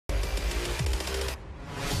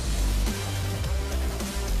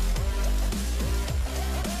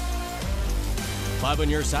Live on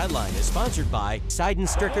Your Sideline is sponsored by Side and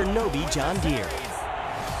Stricker Novi John Deere. It's 6,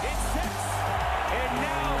 and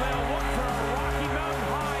now they'll look for Rocky Mountain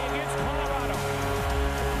High against Colorado.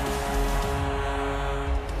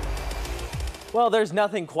 Well, there's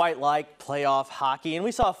nothing quite like playoff hockey, and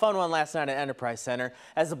we saw a fun one last night at Enterprise Center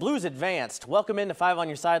as the Blues advanced. Welcome into 5 on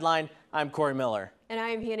Your Sideline. I'm Corey Miller. And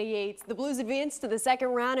I'm Hannah Yates. The Blues advance to the second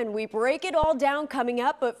round, and we break it all down coming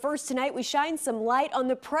up. But first tonight, we shine some light on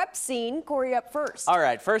the prep scene. Corey, up first. All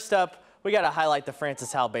right, first up, we got to highlight the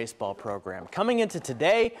Francis Howell baseball program. Coming into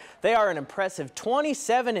today, they are an impressive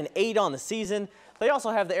 27-8 on the season. They also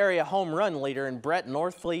have the area home run leader in Brett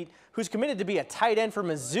Northfleet, who's committed to be a tight end for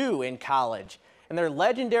Mizzou in college. And their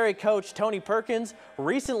legendary coach, Tony Perkins,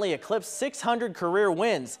 recently eclipsed 600 career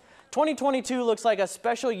wins. 2022 looks like a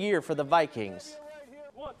special year for the Vikings.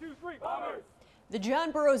 1, 2, 3, Bombers! The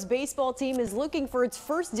John Burroughs baseball team is looking for its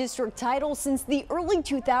first district title since the early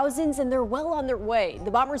 2000s, and they're well on their way.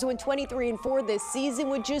 The Bombers went 23-4 this season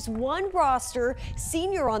with just one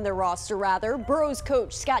senior on their roster. Burroughs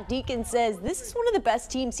coach Scott Deacon says this is one of the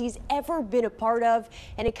best teams he's ever been a part of,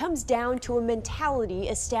 and it comes down to a mentality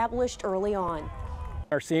established early on.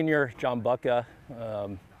 Our senior, John Bucka,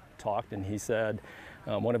 talked, and he said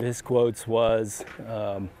one of his quotes was,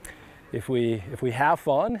 if we have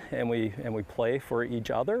fun and we play for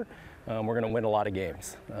each other, we're going to win a lot of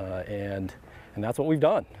games, and that's what we've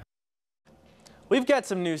done. We've got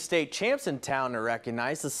some new state champs in town to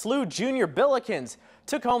recognize. The SLU Junior Billikens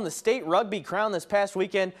took home the state rugby crown this past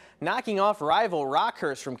weekend, knocking off rival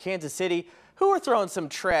Rockhurst from Kansas City, who were throwing some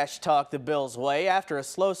trash talk the Bills' way. After a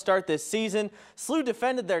slow start this season, SLU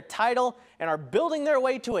defended their title and are building their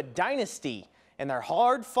way to a dynasty in their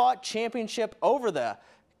hard-fought championship over the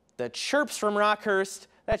chirps from Rockhurst.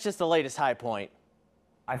 That's just the latest high point.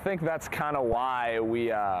 I think that's kind of why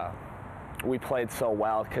we played so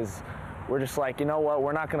well, because we're just like, you know what,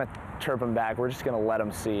 we're not going to chirp them back. We're just going to let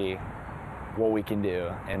them see what we can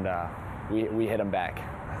do, and we hit them back.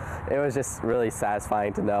 It was just really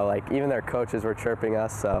satisfying to know, like, even their coaches were chirping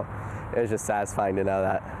us, so it was just satisfying to know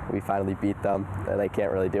that we finally beat them, and they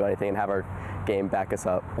can't really do anything and have our game back us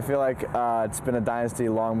up. I feel like it's been a dynasty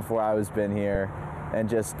long before I was been here, and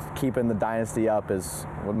just keeping the dynasty up is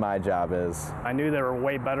what my job is. I knew they were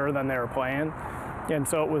way better than they were playing, and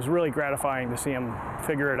so it was really gratifying to see them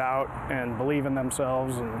figure it out and believe in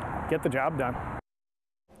themselves and get the job done.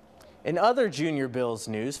 In other Junior Bills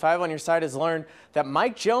news, 5 on Your Side has learned that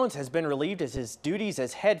Mike Jones has been relieved of his duties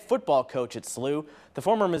as head football coach at SLU. The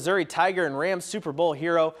former Missouri Tiger and Rams Super Bowl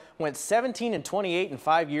hero went 17-28 in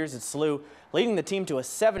 5 years at SLU, leading the team to a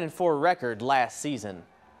 7-4 record last season.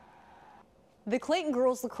 The Clayton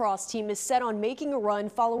girls lacrosse team is set on making a run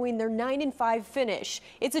following their 9-5 finish.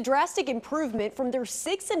 It's a drastic improvement from their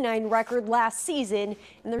 6-9 record last season,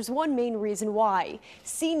 and there's one main reason why.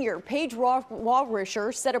 Senior Paige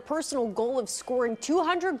Walrisher set a personal goal of scoring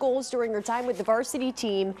 200 goals during her time with the varsity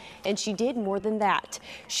team, and she did more than that.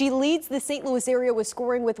 She leads the St. Louis area with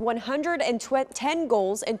scoring with 110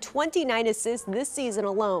 goals and 29 assists this season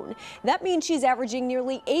alone. That means she's averaging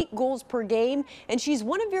nearly 8 goals per game, and she's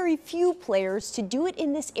one of very few players to do it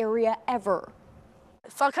in this area ever.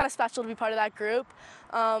 It felt kind of special to be part of that group,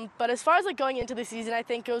 but as far as going into the season, I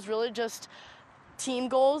think it was really just team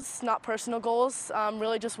goals, not personal goals.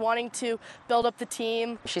 Really just wanting to build up the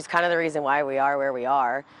team. She's kind of the reason why we are where we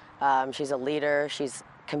are. She's a leader. She's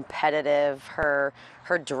competitive. Her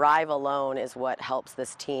drive alone is what helps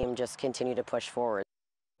this team just continue to push forward.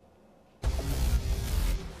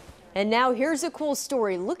 And now here's a cool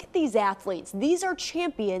story. Look at these athletes. These are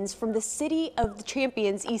champions from the City of the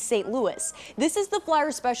Champions, East St. Louis. This is the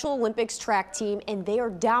Flyers Special Olympics track team, and they are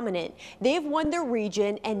dominant. They have won their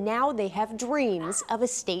region, and now they have dreams of a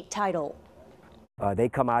state title. They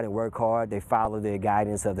come out and work hard. They follow the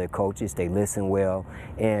guidance of their coaches. They listen well.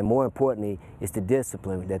 And more importantly, it's the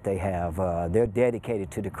discipline that they have. They're dedicated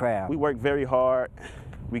to the craft. We work very hard.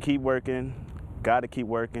 We keep working. Got to keep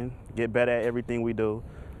working, get better at everything we do,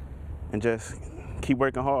 and just keep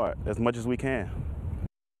working hard as much as we can.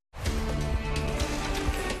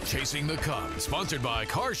 Chasing the Cup, sponsored by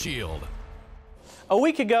Car Shield. A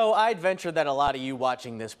week ago, I'd venture that a lot of you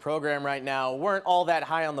watching this program right now weren't all that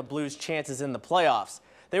high on the Blues' chances in the playoffs.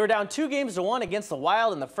 They were down 2-1 against the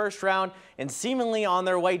Wild in the first round and seemingly on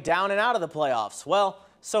their way down and out of the playoffs. Well,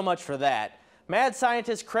 so much for that. Mad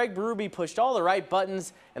scientist Craig Berube pushed all the right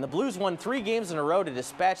buttons, and the Blues won 3 games in a row to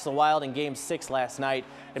dispatch the Wild in Game 6 last night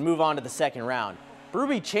and move on to the second round.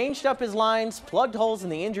 Berube changed up his lines, plugged holes in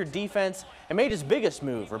the injured defense, and made his biggest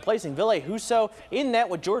move, replacing Ville Husso in net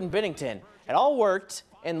with Jordan Binnington. It all worked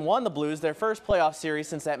and won the Blues their first playoff series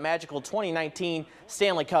since that magical 2019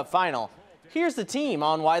 Stanley Cup final. Here's the team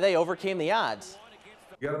on why they overcame the odds.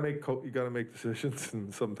 You got to make decisions,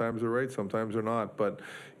 and sometimes they're right, sometimes they're not. But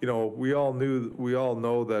you know, we all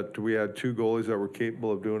know that we had two goalies that were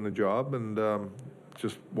capable of doing the job, and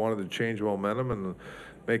just wanted to change momentum and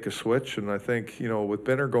make a switch. And I think, you know, with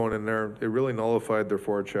Benner going in there, it really nullified their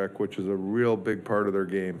forecheck, which is a real big part of their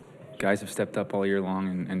game. Guys have stepped up all year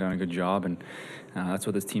long and done a good job, and that's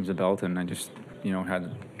what this team's about. And I just, you know,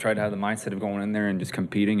 tried to have the mindset of going in there and just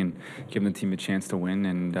competing and giving the team a chance to win.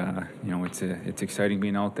 And you know, it's exciting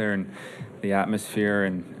being out there and the atmosphere,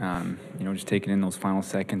 and you know, just taking in those final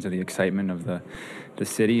seconds of the excitement of the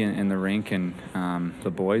city and the rink and the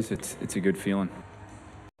boys. It's a good feeling.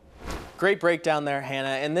 Great breakdown there, Hannah.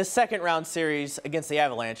 And this second round series against the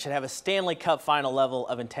Avalanche should have a Stanley Cup final level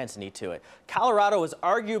of intensity to it. Colorado was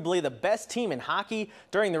arguably the best team in hockey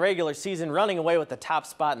during the regular season, running away with the top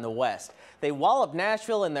spot in the West. They walloped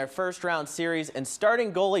Nashville in their first round series, and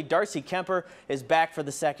starting goalie Darcy Kemper is back for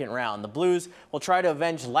the second round. The Blues will try to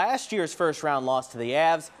avenge last year's first round loss to the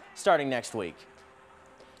Avs starting next week.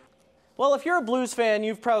 Well, if you're a Blues fan,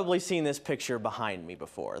 you've probably seen this picture behind me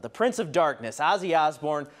before. The Prince of Darkness, Ozzy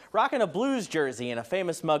Osbourne, rocking a Blues jersey in a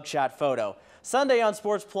famous mugshot photo. Sunday on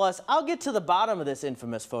Sports Plus, I'll get to the bottom of this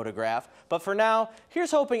infamous photograph, but for now,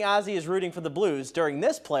 here's hoping Ozzy is rooting for the Blues during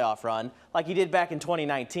this playoff run like he did back in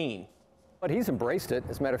 2019. But he's embraced it.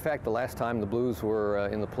 As a matter of fact, the last time the Blues were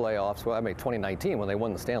in the playoffs, well, I mean 2019 when they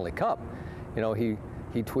won the Stanley Cup, you know, he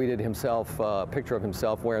tweeted himself a picture of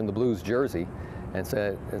himself wearing the Blues jersey and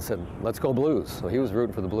said, let's go Blues. So he was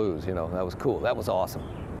rooting for the Blues. You know, that was cool. That was awesome.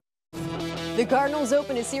 The Cardinals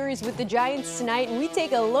open a series with the Giants tonight, and we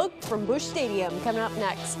take a look from Busch Stadium coming up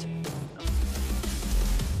next.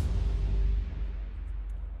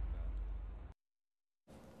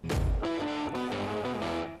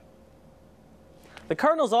 The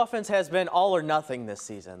Cardinals' offense has been all or nothing this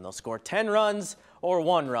season. They'll score 10 runs or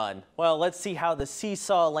 1 run. Well, let's see how the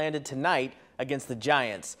seesaw landed tonight against the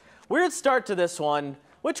Giants. Weird start to this one.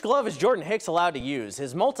 Which glove is Jordan Hicks allowed to use?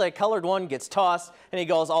 His multicolored one gets tossed, and he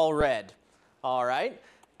goes all red. All right.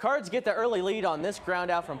 Cards get the early lead on this ground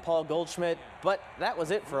out from Paul Goldschmidt, but that was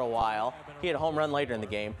it for a while. He had a home run later in the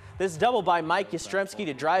game. This double by Mike Yastrzemski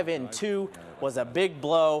to drive in 2 was a big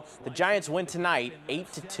blow. The Giants win tonight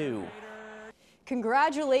 8-2.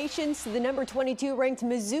 Congratulations to the number 22 ranked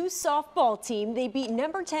Mizzou softball team. They beat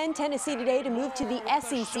number 10 Tennessee today to move to the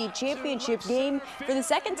SEC championship game for the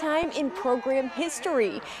second time in program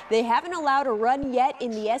history. They haven't allowed a run yet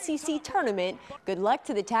in the SEC tournament. Good luck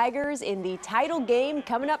to the Tigers in the title game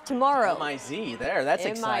coming up tomorrow. MIZ there, that's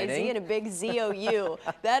exciting. MIZ and a big ZOU.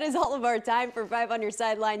 That is all of our time for 5 on Your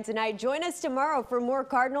Sideline tonight. Join us tomorrow for more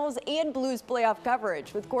Cardinals and Blues playoff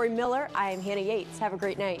coverage. With Corey Miller, I am Hannah Yates. Have a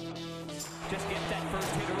great night. Just get that first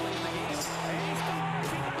hit early in the game. And he scores!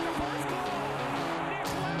 He got the first goal! Nick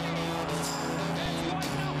Lenny!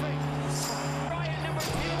 It's 1-0. Bryant, number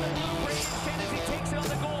 10, the blue range, and as he takes it on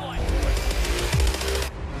the goal line.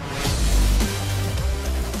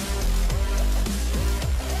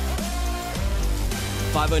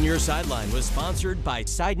 5 on Your Sideline was sponsored by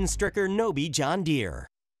Seidenstricker Nobi John Deere.